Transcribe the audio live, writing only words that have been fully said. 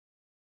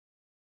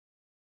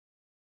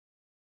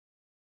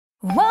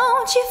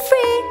Won't you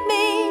free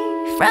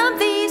me from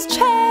these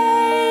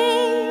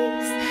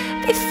chains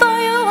before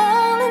you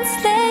all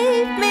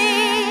enslave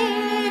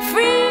me?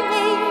 Free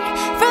me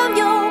from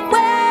your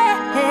ways.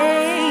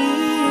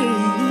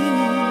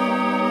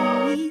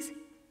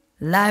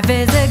 Life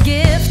is a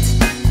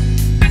gift,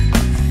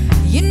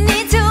 you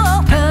need to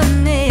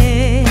open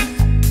it.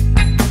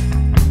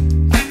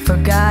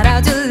 Forgot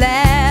how to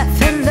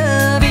laugh and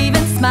love,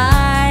 even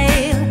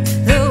smile,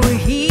 though we're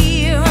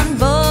here on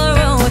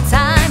borrowed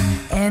time.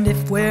 And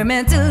if we're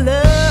meant to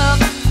love,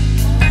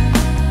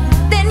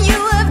 then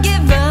you have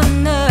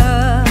given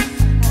up,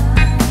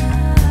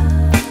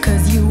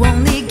 'cause you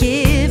only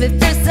give if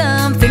there's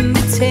something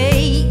to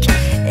take,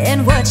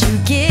 and what you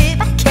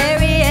give I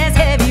carry as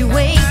heavy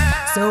weight.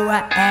 So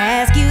I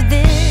ask you